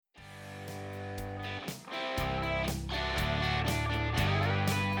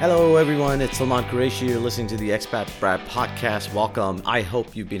Hello, everyone. It's Salman Qureshi. You're listening to the Expat Brat podcast. Welcome. I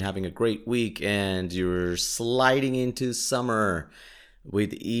hope you've been having a great week and you're sliding into summer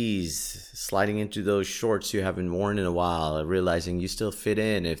with ease, sliding into those shorts you haven't worn in a while, realizing you still fit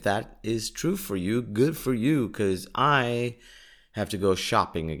in. If that is true for you, good for you, because I have to go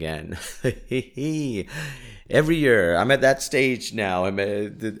shopping again. Every year, I'm at that stage now.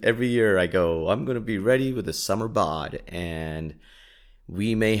 Every year I go, I'm going to be ready with a summer bod, and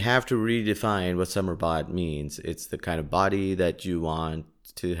we may have to redefine what summer bod means. It's the kind of body that you want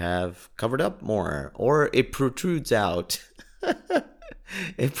to have covered up more, or it protrudes out.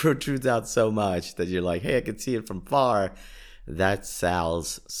 It protrudes out so much that you're like, hey, I can see it from far. That's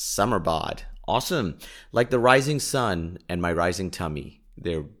Sal's summer bod. Awesome. Like the rising sun and my rising tummy.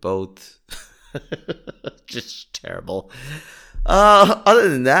 They're both just terrible. Other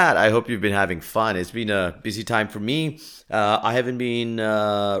than that, I hope you've been having fun. It's been a busy time for me. I haven't been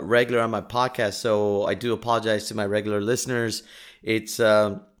regular on my podcast, so I do apologize to my regular listeners. It's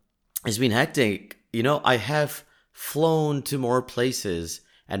been hectic. You know, I have flown to more places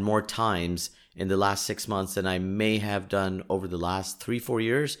and more times in the last 6 months than I may have done over the last 3-4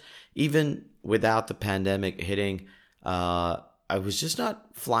 years. Even without the pandemic hitting, I was just not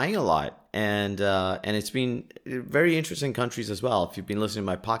flying a lot. And it's been very interesting countries as well. If you've been listening to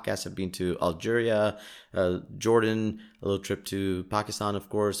my podcast, I've been to Algeria, Jordan, a little trip to Pakistan, of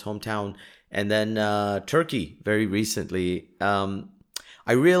course, hometown, and then Turkey very recently.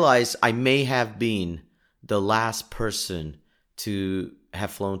 I realized I may have been the last person to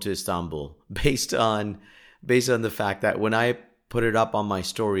have flown to Istanbul based on the fact that when I put it up on my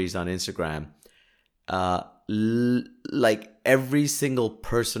stories on Instagram, like every single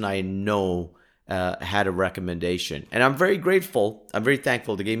person I know had a recommendation, and I'm very grateful. I'm very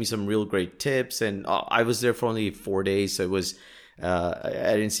thankful. They gave me some real great tips, and I was there for only 4 days, so it was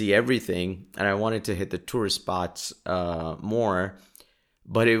I didn't see everything, and I wanted to hit the tourist spots more.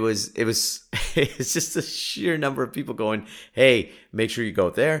 But it's just a sheer number of people going, hey, make sure you go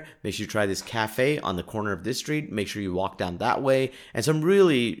there. Make sure you try this cafe on the corner of this street. Make sure you walk down that way. And some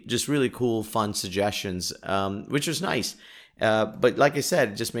really cool, fun suggestions, which was nice. But like I said,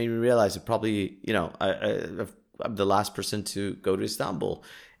 it just made me realize that probably, you know, I'm the last person to go to Istanbul.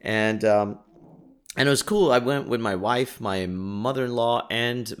 And it was cool. I went with my wife, my mother-in-law,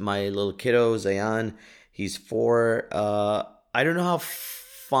 and my little kiddo, Zayan. He's 4. I don't know how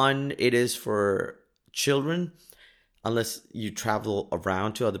fun it is for children unless you travel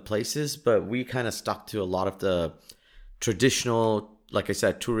around to other places, but we kind of stuck to a lot of the traditional, like I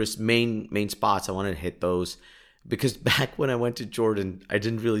said, tourist main spots. I wanted to hit those because back when I went to Jordan, I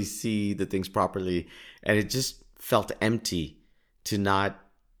didn't really see the things properly, and it just felt empty to not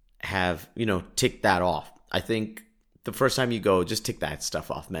have, you know, tick that off. I think the first time you go, just tick that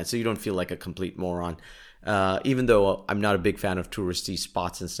stuff off, man, so you don't feel like a complete moron. Even though I'm not a big fan of touristy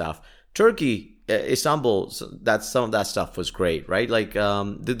spots and stuff. Turkey, Istanbul, some of that stuff was great, right? Like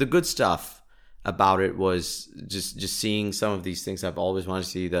the good stuff about it was just seeing some of these things I've always wanted to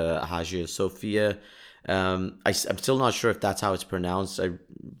see. The Hagia Sophia. I'm still not sure if that's how it's pronounced.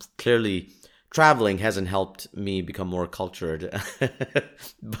 Clearly traveling hasn't helped me become more cultured,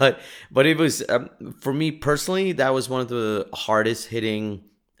 but it was for me personally, that was one of the hardest hitting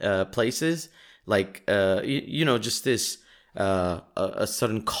places. Like, you know, just this a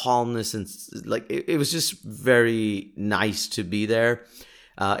sudden calmness, and like it was just very nice to be there.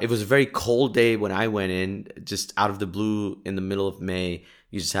 It was a very cold day when I went in, just out of the blue in the middle of May.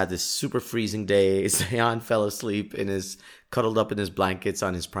 You just had this super freezing day. Zayan fell asleep cuddled up in his blankets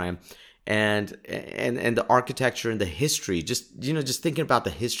on his prime. And the architecture and the history, just thinking about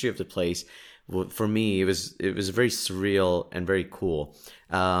the history of the place, for me, it was very surreal and very cool.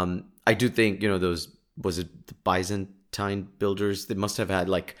 I do think, you know, was it the Byzantine builders? They must have had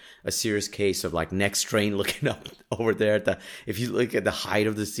like a serious case of like neck strain looking up over there if you look at the height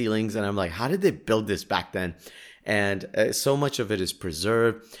of the ceilings, and I'm like, how did they build this back then? And so much of it is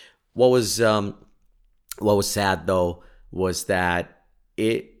preserved. What was sad though was that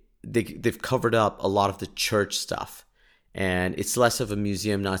they've covered up a lot of the church stuff. And it's less of a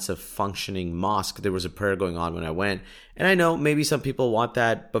museum, not a functioning mosque. There was a prayer going on when I went. And I know maybe some people want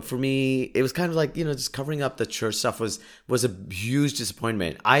that, but for me, it was kind of like, you know, just covering up the church stuff was a huge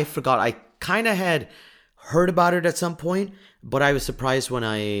disappointment. I forgot. I kind of had heard about it at some point, but I was surprised when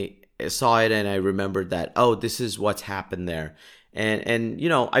I saw it and I remembered that, oh, this is what's happened there. And you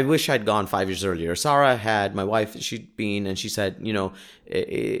know, I wish I'd gone 5 years earlier. Sarah had, my wife, she'd been, and she said, you know,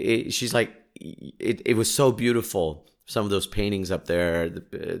 she's like, it was so beautiful. Some of those paintings up there,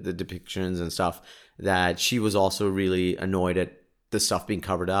 the depictions and stuff, that she was also really annoyed at the stuff being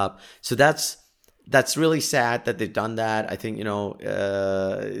covered up. So that's really sad that they've done that. I think, it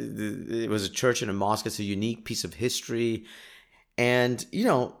was a church and a mosque. It's a unique piece of history. And,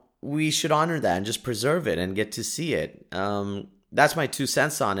 we should honor that and just preserve it and get to see it. That's my 2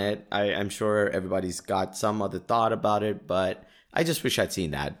 cents on it. I'm sure everybody's got some other thought about it, but I just wish I'd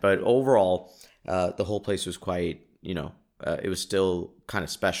seen that. But overall, the whole place was quite, it was still kind of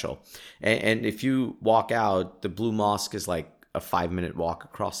special. And if you walk out, the Blue Mosque is like a 5-minute walk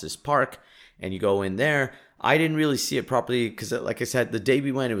across this park, and you go in there. I didn't really see it properly because, like I said, the day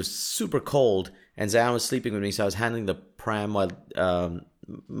we went, it was super cold, and Zayan was sleeping with me, so I was handling the pram while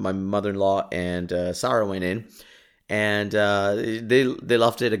my mother-in-law and Sarah went in. And they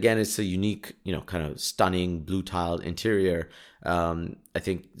loved it. Again, it's a unique, kind of stunning blue tiled interior. I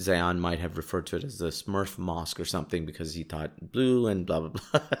think Zayan might have referred to it as the Smurf Mosque or something because he thought blue and blah, blah,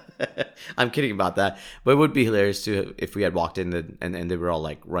 blah. I'm kidding about that. But it would be hilarious too if we had walked in and they were all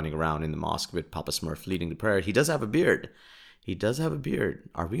like running around in the mosque with Papa Smurf leading the prayer. He does have a beard.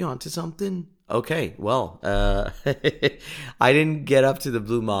 Are we on to something? Okay, well, I didn't get up to the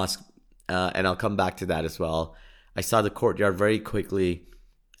Blue Mosque, and I'll come back to that as well. I saw the courtyard very quickly,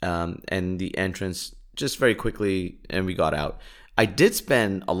 and the entrance just very quickly, and we got out. I did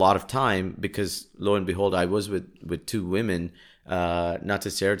spend a lot of time because, lo and behold, I was with 2 women, not to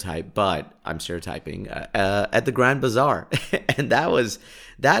stereotype, but I'm stereotyping, at the Grand Bazaar. And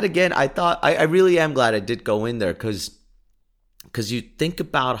that again, I thought, I really am glad I did go in there because you think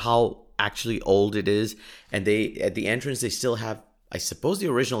about how actually old it is, and at the entrance, they still have, I suppose, the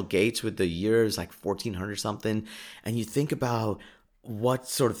original gates with the years like 1400 something. And you think about what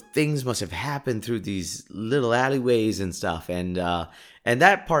sort of things must have happened through these little alleyways and stuff. And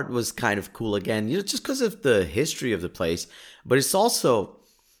that part was kind of cool again, just because of the history of the place. But it's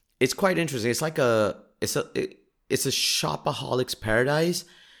quite interesting. It's like it's a shopaholic's paradise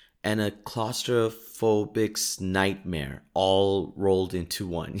and a claustrophobic's nightmare all rolled into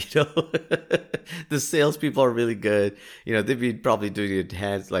one. The salespeople are really good. They've been probably doing it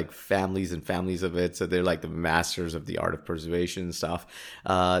hands like families and families of it, so they're like the masters of the art of preservation and stuff.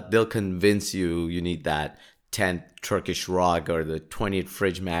 They'll convince you need that 10th Turkish rug or the 20th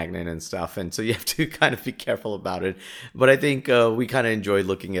fridge magnet and stuff, and so you have to kind of be careful about it. But I think we kind of enjoy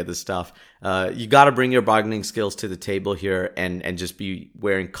looking at the stuff. You got to bring your bargaining skills to the table here and just be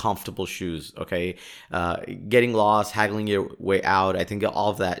wearing comfortable shoes, okay? Getting lost, haggling your way out, I think all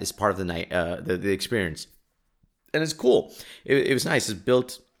of that is part of the night, the experience. And it's cool. It was nice. It's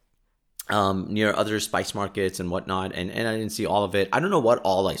built near other spice markets and whatnot, and I didn't see all of it. I don't know what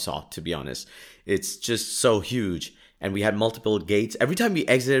all I saw, to be honest. It's just so huge, and we had multiple gates. Every time we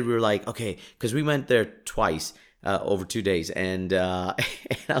exited, we were like, okay, because we went there twice over 2 days, and I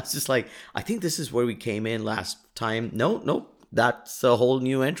was just like, I think this is where we came in last time. Nope, that's a whole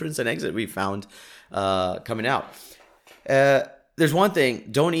new entrance and exit we found coming out. There's one thing,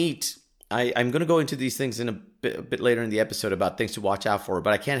 don't eat. I'm going to go into these things in a bit later in the episode about things to watch out for,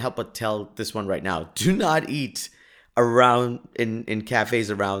 but I can't help but tell this one right now. Do not eat around in cafes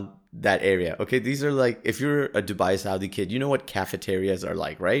around that area. Okay, these are like, if you're a Dubai Saudi kid, you know what cafeterias are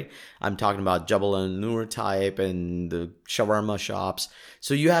like, right? I'm talking about Jabal al-Noor type and the shawarma shops.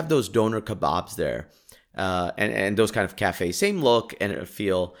 So you have those doner kebabs there, and those kind of cafes. Same look and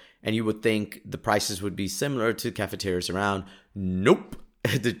feel, and you would think the prices would be similar to cafeterias around. Nope.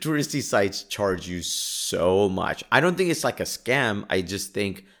 The touristy sites charge you so much. I don't think it's like a scam. I just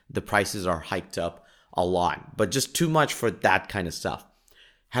think the prices are hiked up a lot, but just too much for that kind of stuff.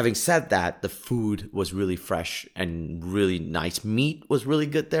 Having said that, the food was really fresh and really nice. Meat was really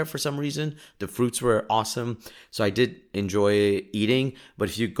good there for some reason. The fruits were awesome. So I did enjoy eating. But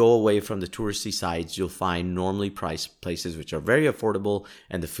if you go away from the touristy sites, you'll find normally priced places which are very affordable,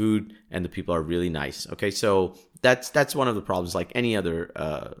 and the food and the people are really nice. Okay, so that's one of the problems, like any other,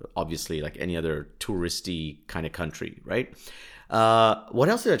 obviously, like any other touristy kind of country, right? What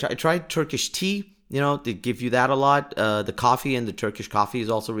else did I try? I tried Turkish tea. They give you that a lot. The coffee and the Turkish coffee is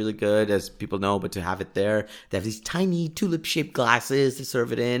also really good, as people know, but to have it there, they have these tiny tulip-shaped glasses to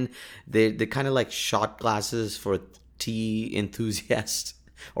serve it in. They're kind of like shot glasses for tea enthusiasts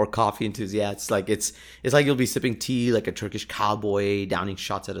or coffee enthusiasts. Like it's like you'll be sipping tea like a Turkish cowboy downing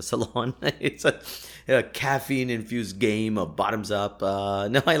shots at a salon. It's a caffeine-infused game of bottoms up.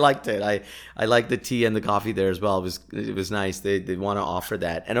 No, I liked it. I liked the tea and the coffee there as well. It was nice. They want to offer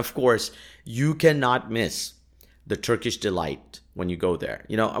that. And of course, you cannot miss the Turkish delight when you go there.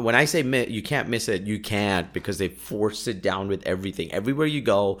 You know, when I say you can't miss it, you can't, because they force it down with everything. Everywhere you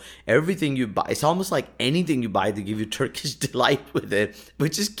go, everything you buy, it's almost like anything you buy, they give you Turkish delight with it,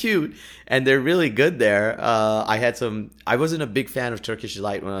 which is cute. And they're really good there. I wasn't a big fan of Turkish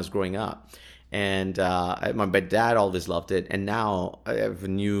delight when I was growing up. And my dad always loved it, and now I have a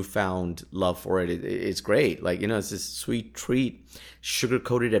newfound love for it. It's great. Like, you know, it's this sweet treat,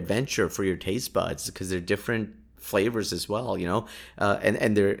 sugar-coated adventure for your taste buds, because they're different flavors as well, you know, and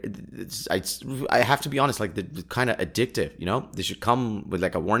I have to be honest, like, they're kind of addictive, you know. They should come with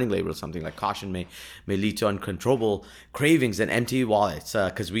like a warning label or something, like caution may lead to uncontrollable cravings and empty wallets,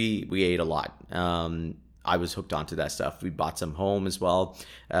 because we ate a lot. I was hooked onto that stuff. We bought some home as well.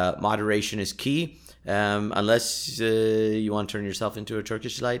 Moderation is key, unless you want to turn yourself into a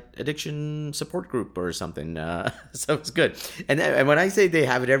Turkish delight addiction support group or something. So it's good. And when I say they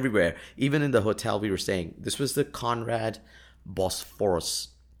have it everywhere, even in the hotel we were staying, this was the Conrad Bosphorus.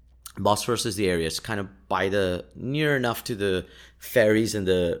 Bosphorus is the area. It's kind of near enough to the ferries and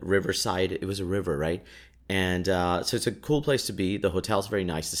the riverside. It was a river, right? And so it's a cool place to be. The hotel's very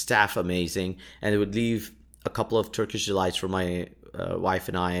nice. The staff amazing. And they would leave a couple of Turkish delights for my wife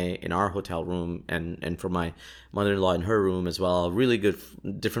and I in our hotel room, and for my mother-in-law in her room as well. Really good,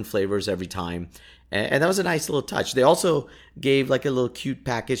 different flavors every time. And that was a nice little touch. They also gave like a little cute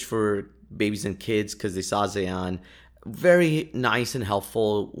package for babies and kids, because they saw Zayan. Very nice and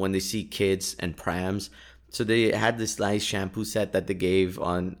helpful when they see kids and prams. So they had this nice shampoo set that they gave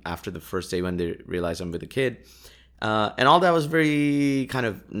on after the first day when they realized I'm with a kid. And all that was very kind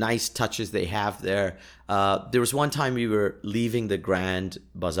of nice touches they have there. There was one time we were leaving the Grand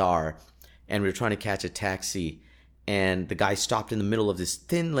Bazaar and we were trying to catch a taxi. And the guy stopped in the middle of this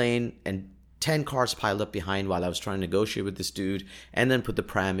thin lane, and 10 cars piled up behind while I was trying to negotiate with this dude, and then put the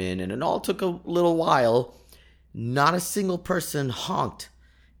pram in. And it all took a little while. Not a single person honked.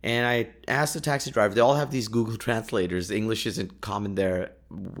 And I asked the taxi driver, they all have these Google translators. English isn't common there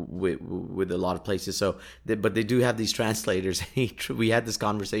with a lot of places. But they do have these translators. We had this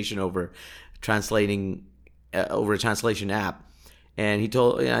conversation over translating, over a translation app. And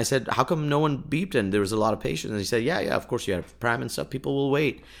I said, how come no one beeped? And there was a lot of patience. And he said, yeah, of course you have pram and stuff. People will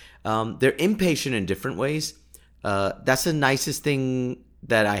wait. They're impatient in different ways. That's the nicest thing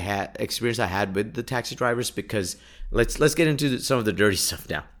that I had with the taxi drivers, because let's get into some of the dirty stuff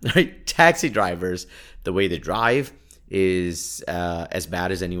now. Right? Taxi drivers, the way they drive is as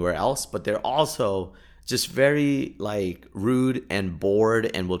bad as anywhere else, but they're also just very like rude and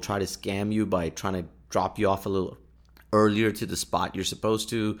bored, and will try to scam you by trying to drop you off a little earlier to the spot you're supposed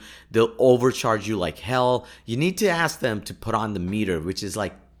to. They'll overcharge you like hell. You need to ask them to put on the meter, which is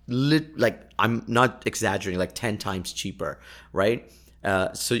like I'm not exaggerating, like 10 times cheaper, right?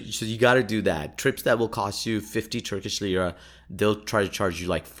 So you got to do that. Trips that will cost you 50 Turkish lira, they'll try to charge you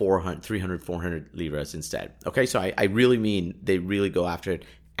like 300, 400 liras instead. Okay, so I really mean they really go after it.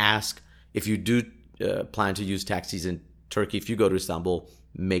 Ask if you do plan to use taxis in Turkey. If you go to Istanbul,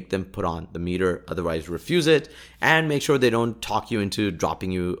 make them put on the meter. Otherwise, refuse it, and make sure they don't talk you into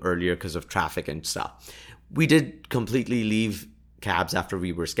dropping you earlier because of traffic and stuff. We did completely leave cabs after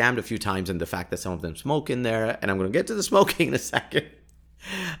we were scammed a few times, and the fact that some of them smoke in there, and I'm going to get to the smoking in a second.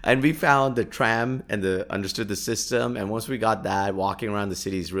 And we found the tram and understood the system. And once we got that, walking around the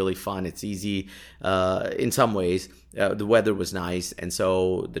city is really fun. It's easy in some ways. The weather was nice. And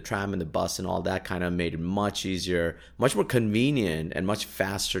so the tram and the bus and all that kind of made it much easier, much more convenient, and much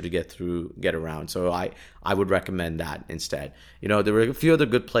faster to get around. So I would recommend that instead. You know, there were a few other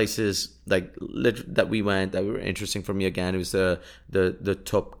good places that we went that were interesting for me. Again, it was the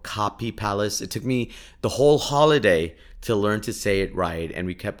Topkapi Palace. It took me the whole holiday to learn to say it right, and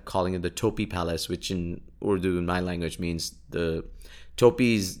we kept calling it the Topi Palace, which in Urdu, in my language, means the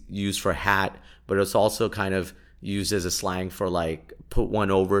topi is used for hat, but it's also kind of used as a slang for like put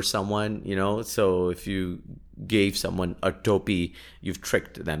one over someone, you know. So if you gave someone a topi, you've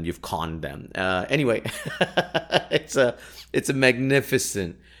tricked them, you've conned them. Anyway, it's a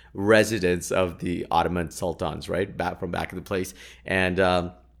magnificent residence of the Ottoman sultans, right? Back in the place, and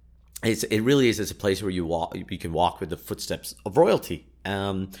it really is. It's a place where you can walk with the footsteps of royalty.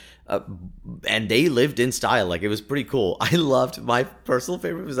 And they lived in style. Like, it was pretty cool. I loved, my personal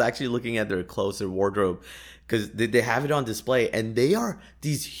favorite was actually looking at their clothes, their wardrobe, because they have it on display, and they are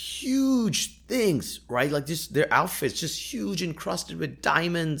these huge things, right? Like, just their outfits, just huge, encrusted with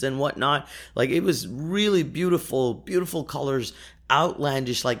diamonds and whatnot. Like, it was really beautiful colors,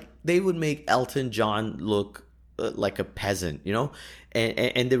 outlandish. Like, they would make Elton John look like a peasant, you know.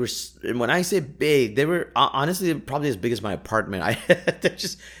 And they were, and when I say big, they were honestly probably as big as my apartment. They're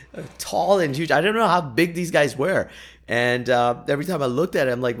just tall and huge. I don't know how big these guys were. And every time I looked at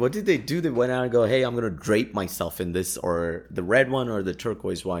it, I'm like, what did they do? They went out and go, hey, I'm going to drape myself in this, or the red one or the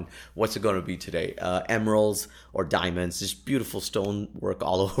turquoise one. What's it going to be today? Emeralds or diamonds, just beautiful stone work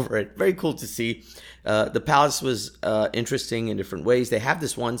all over it. Very cool to see. The palace was interesting in different ways. They have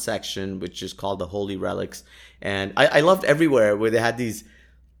this one section which is called the Holy Relics. And I loved everywhere where they had these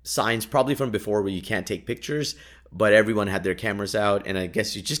signs, probably from before, where you can't take pictures, but everyone had their cameras out, and I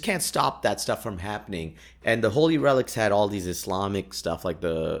guess you just can't stop that stuff from happening. And the Holy Relics had all these Islamic stuff, like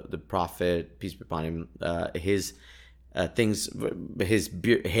the Prophet, peace be upon him, his things, his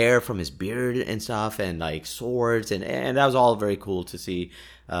hair from his beard and stuff, and like swords, and that was all very cool to see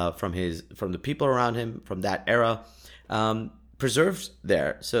from the people around him from that era, preserved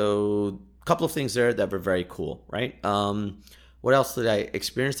there. So a couple of things there that were very cool, right? What else did I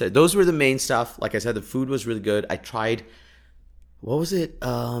experience there? Those were the main stuff. Like I said, the food was really good. I tried, what was it?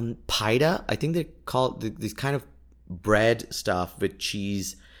 Pita. I think they call it these kind of bread stuff with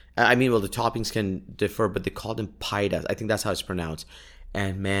cheese. I mean, well, the toppings can differ, but they call them pitas. I think that's how it's pronounced.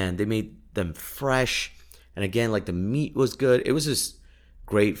 And man, they made them fresh. And again, like the meat was good. It was just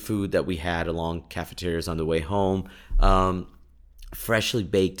great food that we had along cafeterias on the way home. Freshly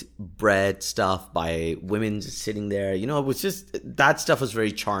baked bread stuff by women just sitting there. You know, it was just, that stuff was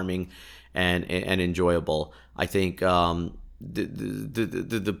very charming and enjoyable. I think the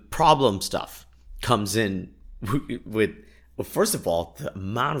problem stuff comes in with, well, first of all, the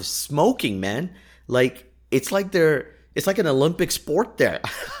amount of smoking, man. Like, it's like an Olympic sport there.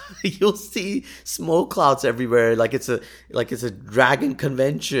 You'll see smoke clouds everywhere. Like it's a dragon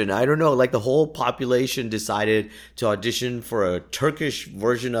convention. I don't know. Like the whole population decided to audition for a Turkish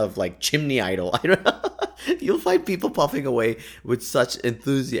version of like Chimney Idol. I don't know. You'll find people puffing away with such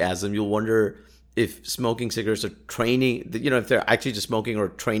enthusiasm. You'll wonder if smoking cigarettes are training, you know, if they're actually just smoking or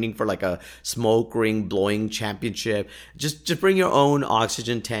training for like a smoke ring blowing championship. Just bring your own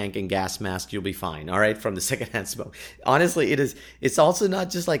oxygen tank and gas mask. You'll be fine. All right. From the secondhand smoke. Honestly, it's also not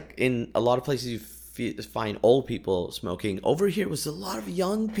just like in a lot of places you find old people smoking. Over here was a lot of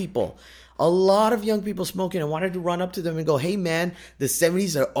young people. A lot of young people smoking. I wanted to run up to them and go, hey man, the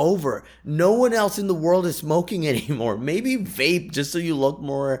 70s are over. No one else in the world is smoking anymore. Maybe vape just so you look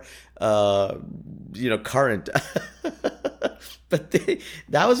more current. But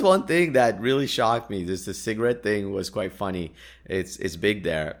that was one thing that really shocked me. The cigarette thing was quite funny. It's big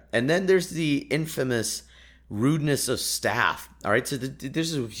there. And then there's the infamous rudeness of staff. All right, so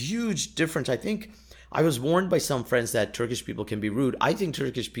there's a huge difference. I think I was warned by some friends that Turkish people can be rude. I think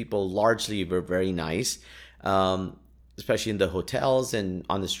Turkish people largely were very nice, especially in the hotels and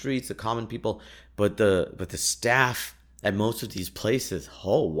on the streets, the common people. But the staff at most of these places,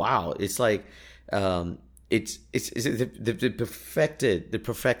 oh wow, it's like they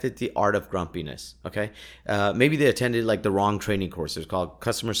perfected the art of grumpiness. Okay, maybe they attended like the wrong training course. It's called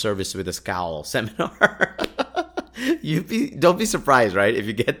Customer Service with a Scowl seminar. Don't be surprised, right? If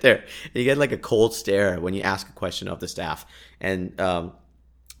you get there, you get like a cold stare when you ask a question of the staff, and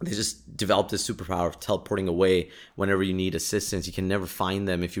they just developed this superpower of teleporting away whenever you need assistance. You can never find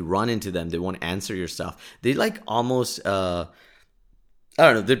them. If you run into them, they won't answer your stuff. They like almost I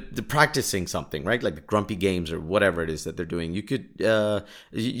don't know. They're practicing something, right? Like the grumpy games or whatever it is that they're doing. You could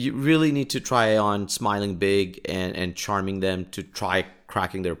you really need to try on smiling big and charming them to try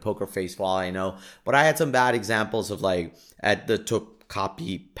cracking their poker face while I know. But I had some bad examples of like at the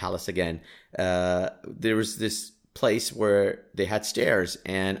Topkapi Palace again. There was this place where they had stairs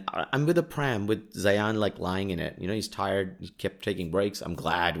and I'm with a pram with Zayan like lying in it. You know, he's tired. He kept taking breaks. I'm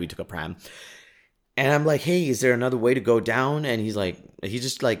glad we took a pram. And I'm like, hey, is there another way to go down? And he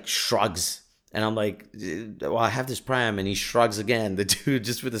just like shrugs. And I'm like, well, I have this pram. And he shrugs again, the dude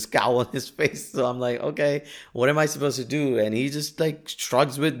just with a scowl on his face. So I'm like, okay, what am I supposed to do? And he just like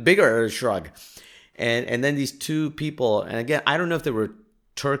shrugs with bigger shrug. And then these two people, and again, I don't know if they were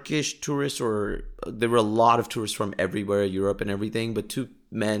Turkish tourists or there were a lot of tourists from everywhere, Europe and everything. But two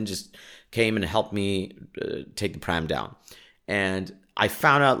men just came and helped me take the pram down. And I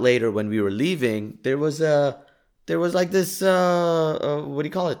found out later when we were leaving, there was like this what do you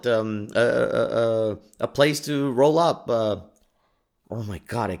call it? A place to roll up. Oh my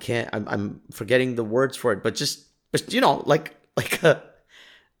god, I'm forgetting the words for it. But you know, like a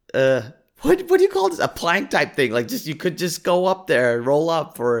what do you call this? A plank type thing. Like you could just go up there and roll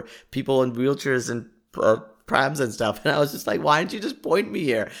up for people in wheelchairs and prams and stuff. And I was just like, why didn't you just point me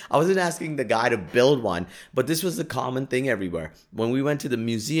here? I wasn't asking the guy to build one, but this was the common thing everywhere. When we went to the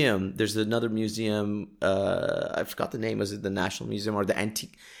museum, there's another museum. I forgot the name. Was it the National Museum or the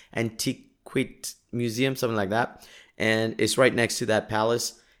Antiquite Museum, something like that? And it's right next to that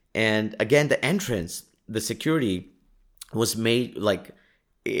palace. And again, the entrance, the security was made like,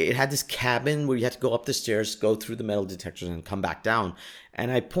 it had this cabin where you had to go up the stairs, go through the metal detectors and come back down.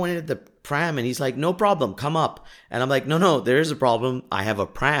 And I pointed at the pram and he's like, no problem, come up. And I'm like, no, there is a problem. I have a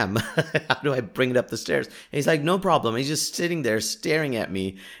pram. How do I bring it up the stairs? And he's like, no problem. He's just sitting there staring at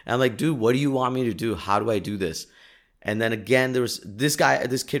me. And I'm like, dude, what do you want me to do? How do I do this? And then again, there was this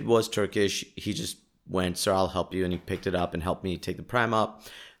kid was Turkish. He just went, sir, I'll help you. And he picked it up and helped me take the pram up.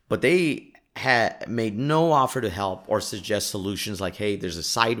 But they had made no offer to help or suggest solutions like, hey, there's a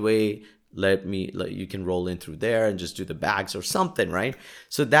side way, you can roll in through there and just do the bags or something, right?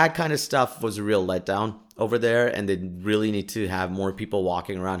 So that kind of stuff was a real letdown over there, and they really need to have more people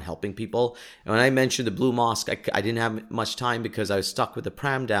walking around helping people. And when I mentioned the Blue Mosque, I didn't have much time because I was stuck with the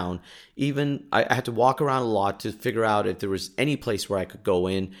pram down. Even I had to walk around a lot to figure out if there was any place where I could go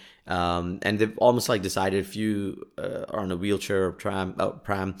in. And they've almost like decided if you are on a wheelchair or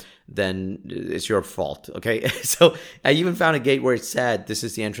pram, then it's your fault. Okay. So I even found a gate where it said, this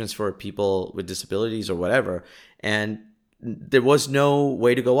is the entrance for people with disabilities or whatever. And there was no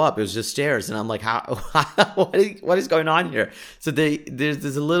way to go up. It was just stairs. And I'm like, what is going on here? So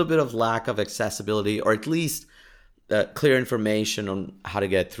there's a little bit of lack of accessibility, or at least clear information on how to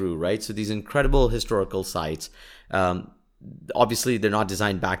get through, right? So these incredible historical sites, obviously they're not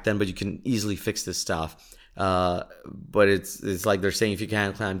designed back then, but you can easily fix this stuff. But it's like they're saying, if you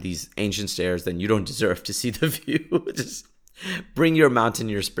can't climb these ancient stairs, then you don't deserve to see the view. Just bring your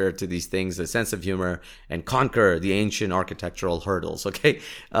mountaineer spirit to these things, a sense of humor, and conquer the ancient architectural hurdles. Okay.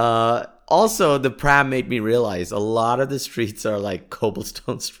 Also, the pram made me realize a lot of the streets are like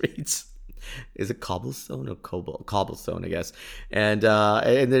cobblestone streets. Is it cobblestone or cobblestone, I guess. And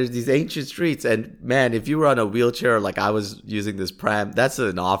there's these ancient streets. And man, if you were on a wheelchair like I was using this pram, that's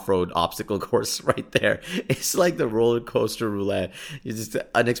an off-road obstacle course right there. It's like the roller coaster roulette. You just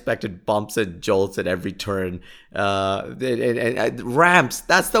unexpected bumps and jolts at every turn. And ramps.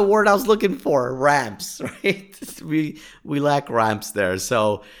 That's the word I was looking for. Ramps, right? We lack ramps there.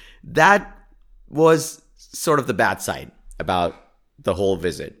 So that was sort of the bad side about the whole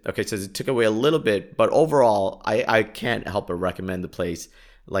visit. Okay, so it took away a little bit, but overall, I can't help but recommend the place.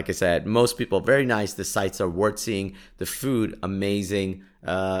 Like I said, most people, very nice. The sites are worth seeing. The food, amazing.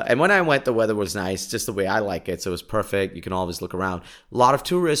 And when I went, the weather was nice, just the way I like it. So it was perfect. You can always look around. A lot of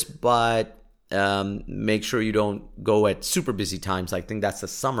tourists, but make sure you don't go at super busy times. I think that's the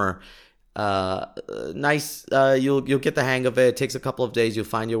summer. Nice. You'll get the hang of it. It takes a couple of days. You'll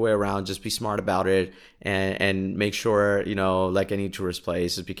find your way around. Just be smart about it, and make sure, like any tourist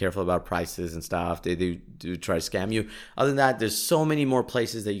place, just be careful about prices and stuff. They do try to scam you. Other than that, there's so many more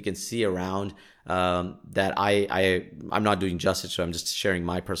places that you can see around that I'm not doing justice, so I'm just sharing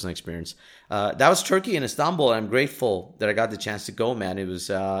my personal experience. That was Turkey and Istanbul, and I'm grateful that I got the chance to go, man. It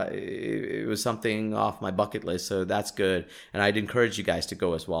was something off my bucket list, so that's good. And I'd encourage you guys to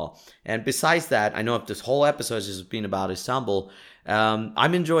go as well. And besides that, I know if this whole episode has just been about Istanbul,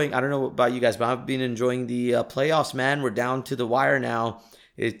 I'm enjoying, I don't know about you guys, but I've been enjoying the playoffs, man. We're down to the wire now.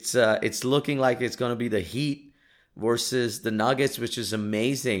 It's looking like it's going to be the Heat versus the Nuggets, which is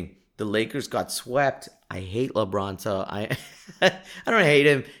amazing. The Lakers got swept. I hate LeBron, so I don't hate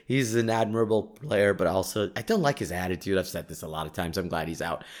him. He's an admirable player, but also I don't like his attitude. I've said this a lot of times. I'm glad he's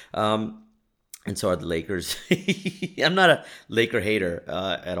out. And so are the Lakers. I'm not a Laker hater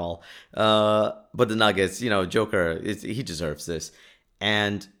at all. But the Nuggets, Joker, he deserves this.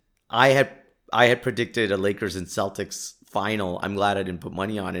 And I had predicted a Lakers and Celtics final. I'm glad I didn't put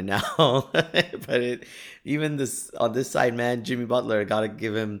money on it now. But even on this side, man, Jimmy Butler, gotta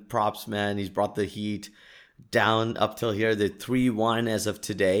give him props, man. He's brought the Heat down up till here. They're 3-1 as of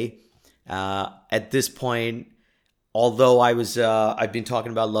today. At this point, although I've been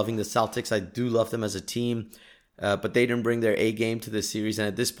talking about loving the Celtics, I do love them as a team. But they didn't bring their A game to this series. And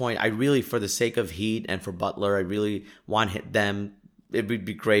at this point, I really, for the sake of Heat and for Butler, I really want them. It would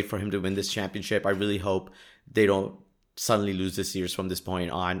be great for him to win this championship. I really hope they don't suddenly lose the series from this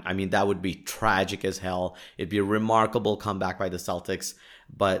point on. I mean, that would be tragic as hell. It'd be a remarkable comeback by the Celtics.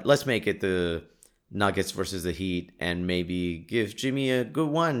 But let's make it the Nuggets versus the Heat, and maybe give Jimmy a good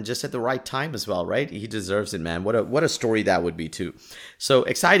one just at the right time as well, right? He deserves it, man. What a story that would be too. So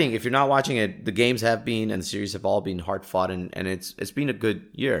exciting. If you're not watching it, the games have been and the series have all been hard fought, and it's been a good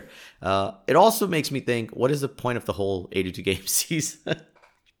year. It also makes me think, what is the point of the whole 82 game season?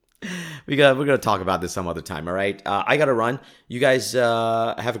 We're gonna talk about this some other time. All right, I gotta run. You guys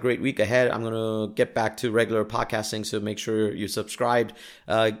have a great week ahead. I'm gonna get back to regular podcasting, so make sure you're subscribed.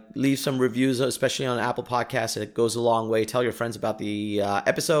 Leave some reviews, especially on Apple Podcasts. It goes a long way. Tell your friends about the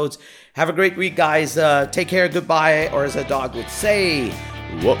episodes. Have a great week, guys. Take care. Goodbye, or as a dog would say,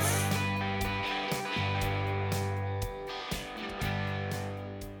 woof.